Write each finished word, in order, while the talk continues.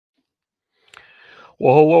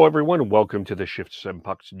Well, hello everyone. Welcome to the Shifts and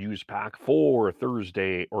Pucks News Pack for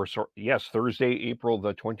Thursday, Thursday, April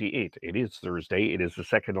the 28th. It is Thursday. It is the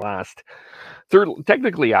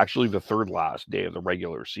technically, actually, the third last day of the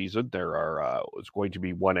regular season. It's going to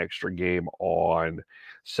be one extra game on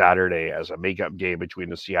Saturday as a makeup game between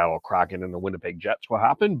the Seattle Kraken and the Winnipeg Jets will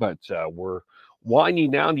happen, but we're winding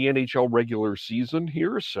down the NHL regular season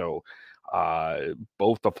here, so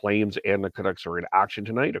both the Flames and the Canucks are in action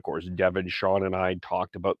tonight. Of course, Devin, Sean, and I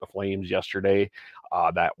talked about the Flames yesterday.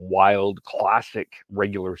 That wild, classic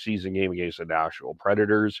regular season game against the Nashville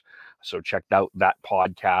Predators. So checked out that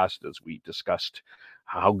podcast as we discussed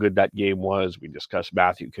how good that game was. We discussed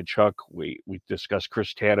Matthew Tkachuk. We discussed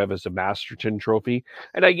Chris Tanev as the Masterton Trophy.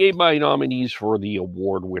 And I gave my nominees for the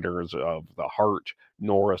award winners of the Hart,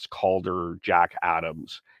 Norris, Calder, Jack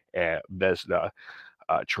Adams, and Vezina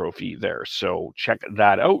trophy there. So check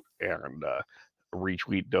that out and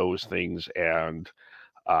retweet those things and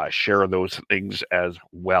share those things as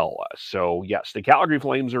well. So yes, the Calgary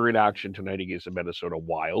Flames are in action tonight against the Minnesota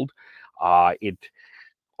Wild.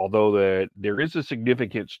 Although there is a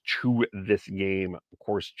significance to this game, of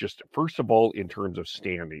course, just first of all, in terms of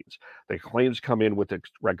standings, the Flames come in with a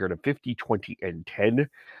record of 50, 20, and 10.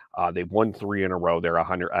 They've won 3 in a row. They're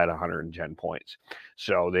 110 points.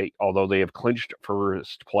 So although they have clinched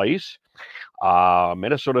first place,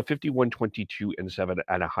 Minnesota 51, 22, and 7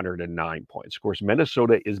 at 109 points. Of course,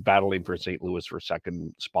 Minnesota is battling for St. Louis for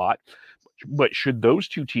second spot. But should those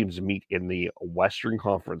two teams meet in the Western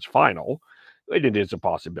Conference final, it is a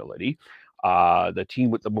possibility. The team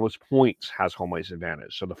with the most points has home ice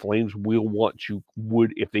advantage. So the Flames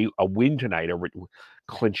if a win tonight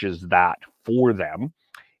clinches that for them,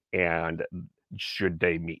 and should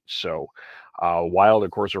they meet. So Wild,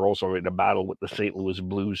 of course, are also in a battle with the St. Louis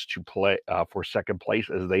Blues to play for second place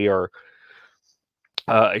as they are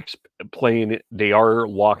playing. They are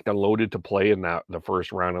locked and loaded to play in the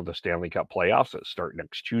first round of the Stanley Cup playoffs that start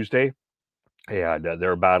next Tuesday, and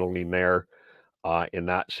they're battling there in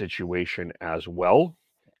that situation as well.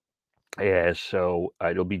 And so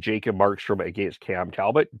it'll be Jacob Markstrom against Cam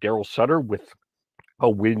Talbot. Daryl Sutter with a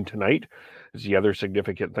win tonight is the other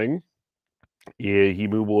significant thing. He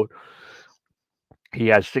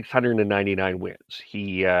has 699 wins.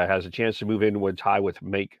 He has a chance to move into a tie with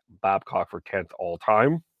Mike Babcock for 10th all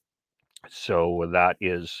time. So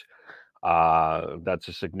that's a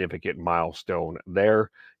significant milestone there.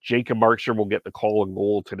 Jacob Markstrom will get the call and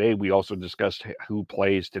goal today. We also discussed who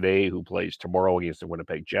plays today, who plays tomorrow against the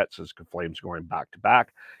Winnipeg Jets as the Flames going back to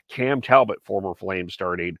back. Cam Talbot, former Flame,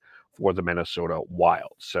 starting for the Minnesota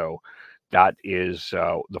Wild. So that is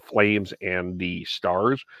the Flames and the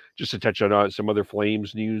Stars. Just to touch on some other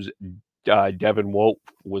Flames news, Devin Wolf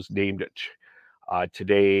was named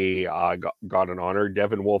today, got an honor.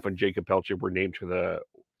 Devin Wolf and Jacob Pelche were named to the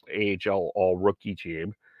AHL All-Rookie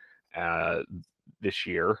team this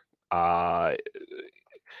year, as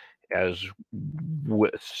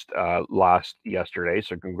was yesterday.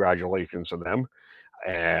 So congratulations to them.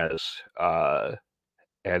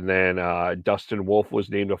 And then Dustin Wolf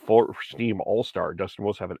was named a first-team All-Star. Dustin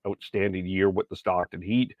Wolf have an outstanding year with the Stockton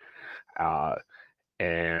Heat,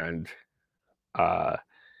 and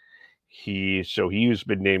he's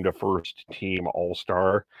been named a first-team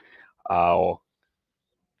All-Star.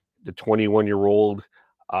 The 21-year-old,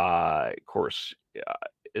 of course,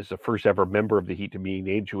 is the first ever member of the Heat to be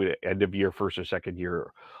named to an end-of-year, first or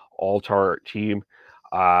second-year All-Star team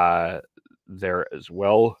there as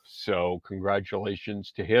well. So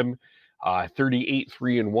congratulations to him.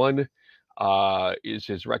 38-3-1 is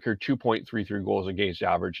his record. 2.33 goals against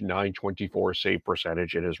average, 924 save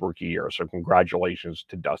percentage in his rookie year. So congratulations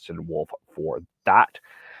to Dustin Wolf for that.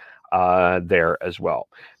 There as well.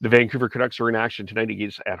 The Vancouver Canucks are in action tonight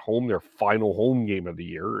at home, their final home game of the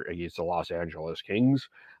year against the Los Angeles Kings.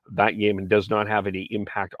 That game does not have any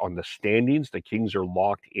impact on the standings. The Kings are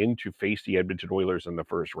locked in to face the Edmonton Oilers in the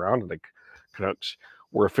first round. The Canucks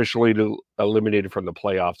were officially eliminated from the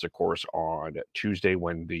playoffs, of course, on Tuesday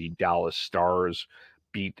when the Dallas Stars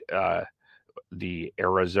beat the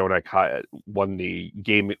Arizona, won the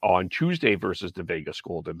game on Tuesday versus the Vegas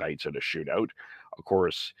Golden Knights in a shootout. Of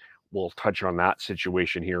course, we'll touch on that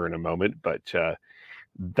situation here in a moment, but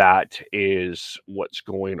that is what's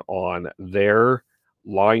going on there.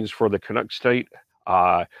 Lines for the Canucks tonight.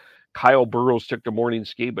 Kyle Burrows took the morning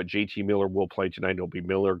skate, but JT Miller will play tonight. It'll be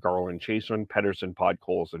Miller, Garland, Chason, Pedersen,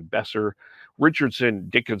 Podkolzin, and Besser, Richardson,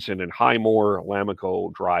 Dickinson, and Highmore,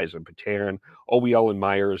 Lamico, Dries, and Patan, OEL and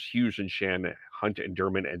Myers, Hughes and Shen, Hunt and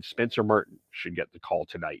Dermott, and Spencer Martin should get the call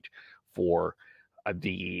tonight for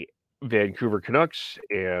the Vancouver Canucks,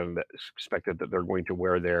 and expected that they're going to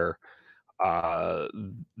wear their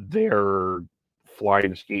their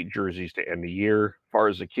flying skate jerseys to end the year. As far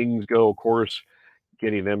as the Kings go, of course,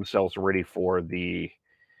 getting themselves ready for the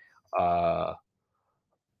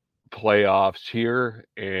playoffs here.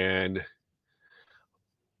 And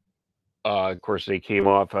of course, they came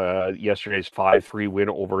off yesterday's 5-3 win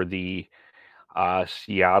over the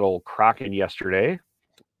Seattle Kraken yesterday.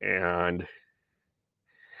 And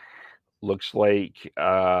looks like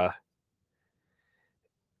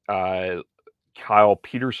Kyle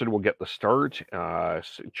Peterson will get the start.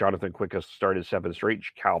 Jonathan Quick has started 7 straight.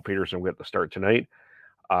 Kyle Peterson will get the start tonight.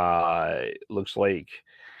 Looks like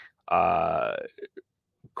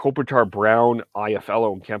Kopitar, Brown,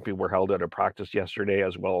 Iafallo, and Kempe were held out of practice yesterday,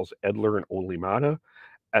 as well as Edler and Olimata,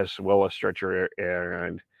 as well as Stretcher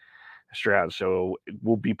and Strad. So it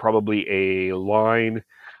will be probably a line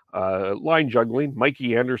juggling.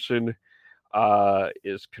 Mikey Anderson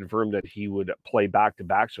is confirmed that he would play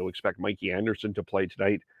back-to-back, so expect Mikey Anderson to play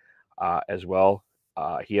tonight as well.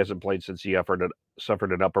 He hasn't played since he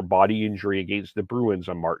suffered an upper body injury against the Bruins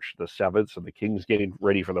on March the 7th, so the Kings getting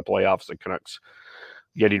ready for the playoffs, the Canucks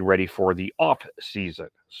getting ready for the off season.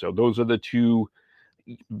 So those are the two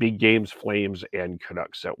big games, Flames and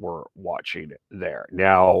Canucks, that we're watching there.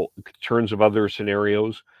 Now, in terms of other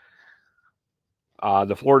scenarios,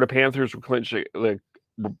 the Florida Panthers will clinch the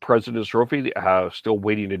President's Trophy. Still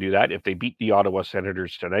waiting to do that. If they beat the Ottawa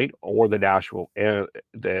Senators tonight, or the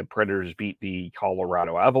Predators beat the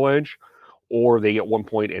Colorado Avalanche, or they get 1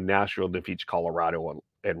 point and Nashville defeats Colorado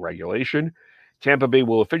in regulation, Tampa Bay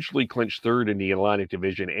will officially clinch third in the Atlantic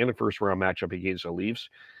Division and a first-round matchup against the Leafs.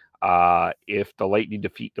 If the Lightning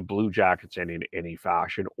defeat the Blue Jackets in any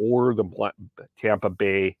fashion, or the Tampa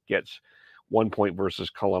Bay gets 1 point versus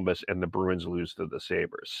Columbus and the Bruins lose to the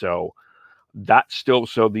Sabres. So that's still,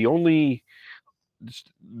 so the only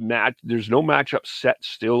match, there's no matchup set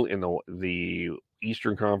still in the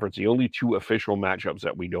Eastern Conference. The only two official matchups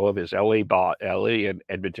that we know of is LA and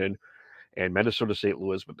Edmonton, and Minnesota St.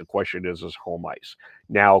 Louis, but the question is home ice.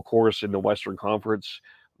 Now, of course, in the Western Conference,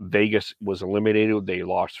 Vegas was eliminated. They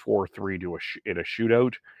lost 4-3 in a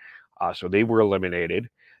shootout, so they were eliminated.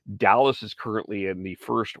 Dallas is currently in the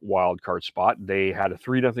first wild card spot. They had a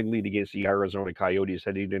 3-0 lead against the Arizona Coyotes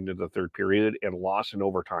heading into the third period and lost in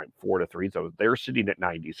overtime 4-3. So they're sitting at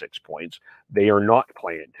 96 points. They are not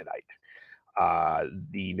playing tonight.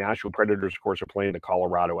 The Nashville Predators, of course, are playing the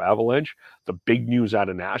Colorado Avalanche. The big news out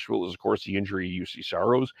of Nashville is, of course, the injury of UC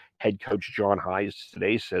Saros. Head coach John Hayes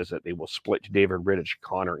today says that they will split David Rittich,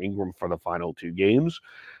 Connor Ingram for the final 2 games.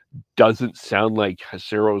 Doesn't sound like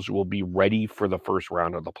Saros will be ready for the first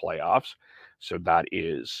round of the playoffs. So that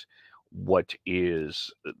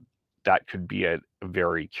could be a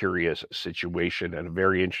very curious situation and a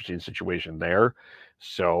very interesting situation there.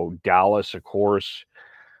 So Dallas, of course,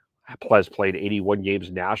 has played 81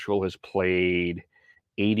 games. Nashville has played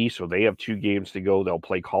 80, so they have 2 games to go. They'll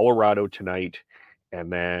play Colorado tonight,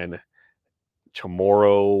 and then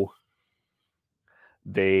tomorrow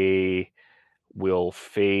they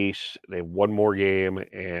have 1 more game,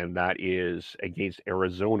 and that is against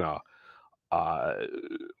Arizona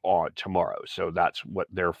on tomorrow. So that's what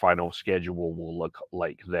their final schedule will look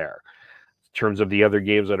like there. In terms of the other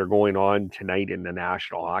games that are going on tonight in the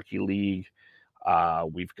National Hockey League,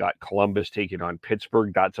 we've got Columbus taking on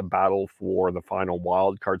Pittsburgh. That's a battle for the final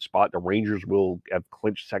wild card spot. The Rangers will have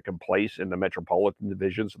clinched second place in the Metropolitan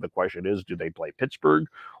Division. So the question is, do they play Pittsburgh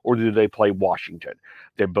or do they play Washington?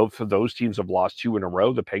 Both of those teams have lost 2 in a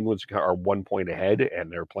row. The Penguins are 1 point ahead,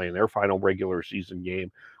 and they're playing their final regular season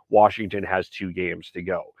game. Washington has 2 games to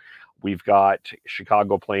go. We've got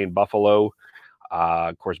Chicago playing Buffalo.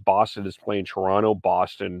 Of course, Boston is playing Toronto.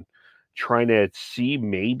 Boston trying to see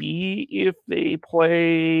maybe if they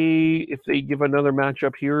give another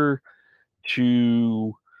matchup here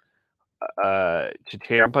to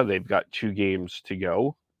Tampa. They've got 2 games to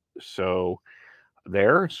go. So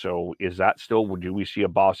is that still, do we see a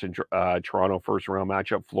Boston Toronto first round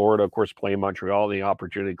matchup? Florida, of course, playing Montreal, the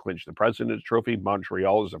opportunity to clinch the President's Trophy.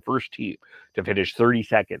 Montreal is the first team to finish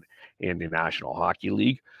 32nd in the National Hockey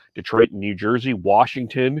League. Detroit and New Jersey.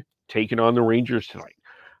 Washington taking on the Rangers tonight,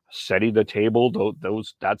 setting the table.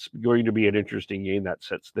 That's going to be an interesting game that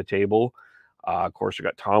sets the table. Of course, we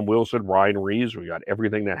got Tom Wilson, Ryan Reeves. We got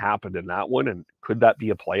everything that happened in that one, and could that be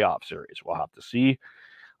a playoff series? We'll have to see.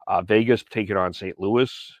 Vegas taking on St.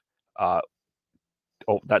 Louis.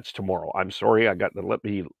 That's tomorrow. I'm sorry. Let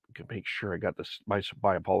me make sure I got this.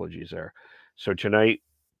 My apologies there. So tonight,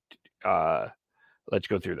 let's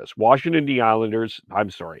go through this. Washington, the Islanders. I'm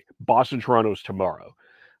sorry. Boston, Toronto's tomorrow.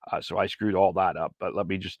 So I screwed all that up, but let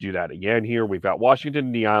me just do that again here. We've got Washington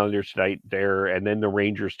and the Islanders tonight there, and then the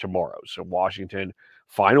Rangers tomorrow. So Washington,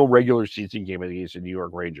 final regular season game against the New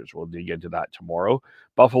York Rangers. We'll dig into that tomorrow.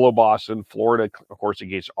 Buffalo, Boston, Florida, of course,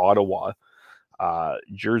 against Ottawa.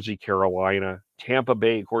 Jersey, Carolina, Tampa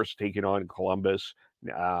Bay, of course, taking on Columbus.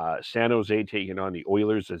 San Jose taking on the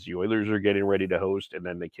Oilers as the Oilers are getting ready to host, and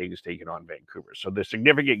then the Kings taking on Vancouver. So the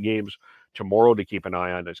significant games tomorrow to keep an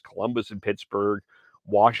eye on is Columbus and Pittsburgh,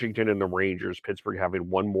 Washington and the Rangers, Pittsburgh having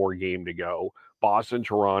one more game to go, Boston,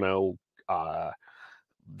 Toronto,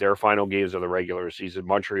 their final games of the regular season,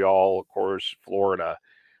 Montreal, of course, Florida,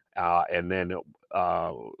 and then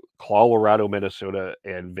Colorado, Minnesota,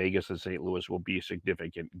 and Vegas and St. Louis will be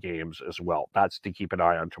significant games as well. That's to keep an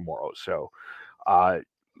eye on tomorrow. So the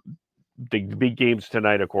big games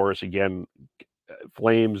tonight, of course, again,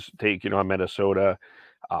 Flames taking on Minnesota,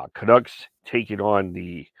 Canucks taking on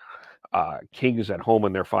the Kings at home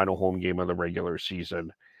in their final home game of the regular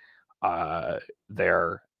season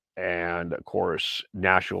there. And, of course,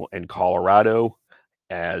 Nashville and Colorado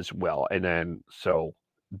as well. And then, so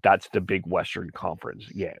that's the big Western Conference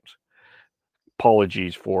games.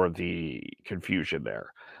 Apologies for the confusion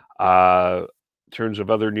there. In terms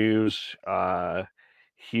of other news,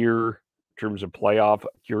 here, in terms of playoff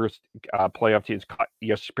teams,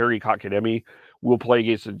 Jesperi Kotkaniemi will play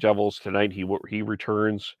against the Devils tonight. He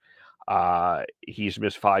returns. He's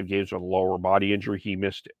missed 5 games with a lower body injury. He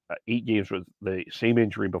missed 8 games with the same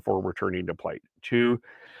injury before returning to play. 2,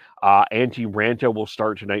 Antti Ranta will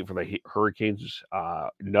start tonight for the Hurricanes.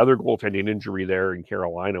 Another goaltending injury there in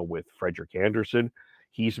Carolina with Frederik Andersen.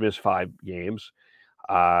 He's missed 5 games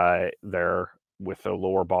there with a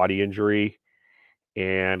lower body injury.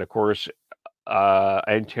 And, of course,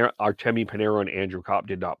 Artemi Panarin and Andrew Kopp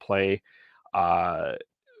did not play for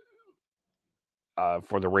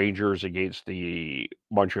the Rangers against the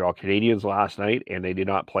Montreal Canadiens last night, and they did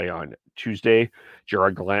not play on Tuesday.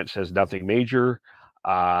 Gerard Gallant says nothing major.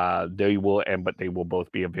 But they will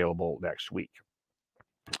both be available next week.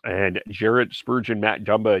 And Jarrett Spurgeon, Matt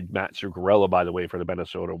Dumba, Matt Zuccarello, by the way, for the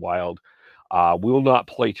Minnesota Wild, will not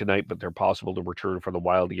play tonight, but they're possible to return for the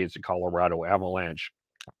Wild against the Colorado Avalanche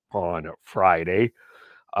on Friday.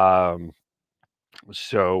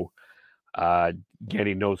 So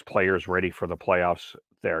getting those players ready for the playoffs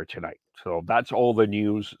there tonight. So that's all the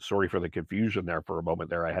news. Sorry for the confusion there for a moment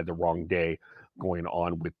there. I had the wrong day going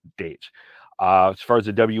on with dates. As far as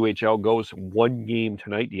the WHL goes, 1 game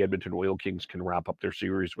tonight. The Edmonton Oil Kings can wrap up their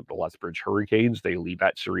series with the Lethbridge Hurricanes. They lead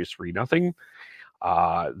that series 3-0.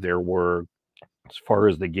 There were, as far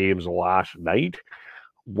as the games last night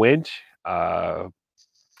went,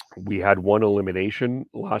 we had 1 elimination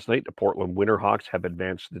last night. The Portland Winterhawks have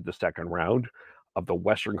advanced to the second round of the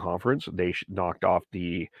Western Conference. They knocked off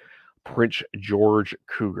the Prince George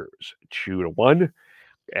Cougars 2-1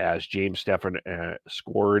 as James Stephan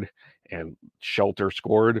scored and Shelter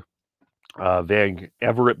scored.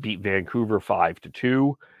 Everett beat Vancouver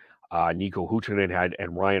 5-2. Nico Huhtinen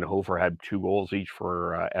and Ryan Hofer had 2 goals each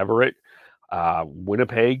for Everett.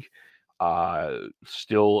 Winnipeg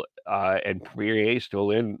still and PA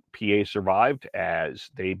still in. PA survived as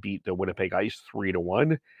they beat the Winnipeg Ice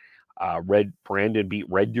 3-1. Brandon beat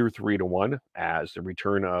Red Deer 3-1 as the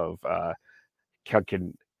return of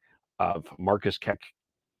Marcus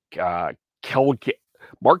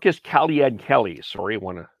Callian Kelly. Sorry, I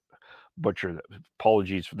want to butcher the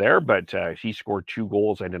apologies there, but he scored 2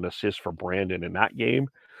 goals and an assist for Brandon in that game.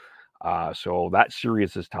 So that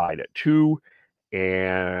series is tied at 2.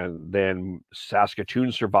 And then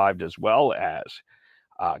Saskatoon survived as well as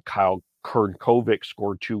Kyle Kernkovic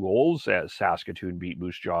scored 2 goals as Saskatoon beat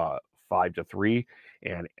Moose Jaw 5-3.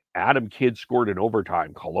 And Adam Kidd scored in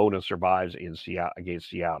overtime. Kelowna survives against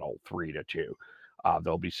Seattle 3-2.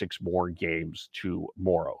 There'll be 6 more games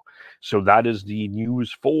tomorrow. So that is the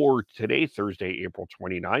news for today, Thursday, April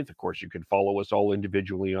 29th. Of course, you can follow us all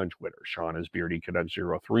individually on Twitter. Sean is Beardy Canuck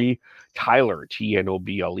 03, Tyler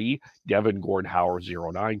TNOBLE, Devin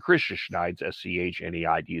Gordhauer 09, Christian Schneids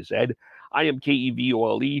SCHNEIDZ. I am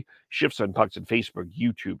KEVOLE. Shifts on Pucks on Facebook,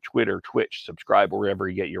 YouTube, Twitter, Twitch. Subscribe wherever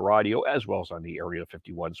you get your audio, as well as on the Area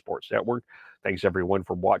 51 Sports Network. Thanks everyone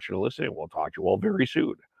for watching and listening. We'll talk to you all very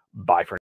soon. Bye for now.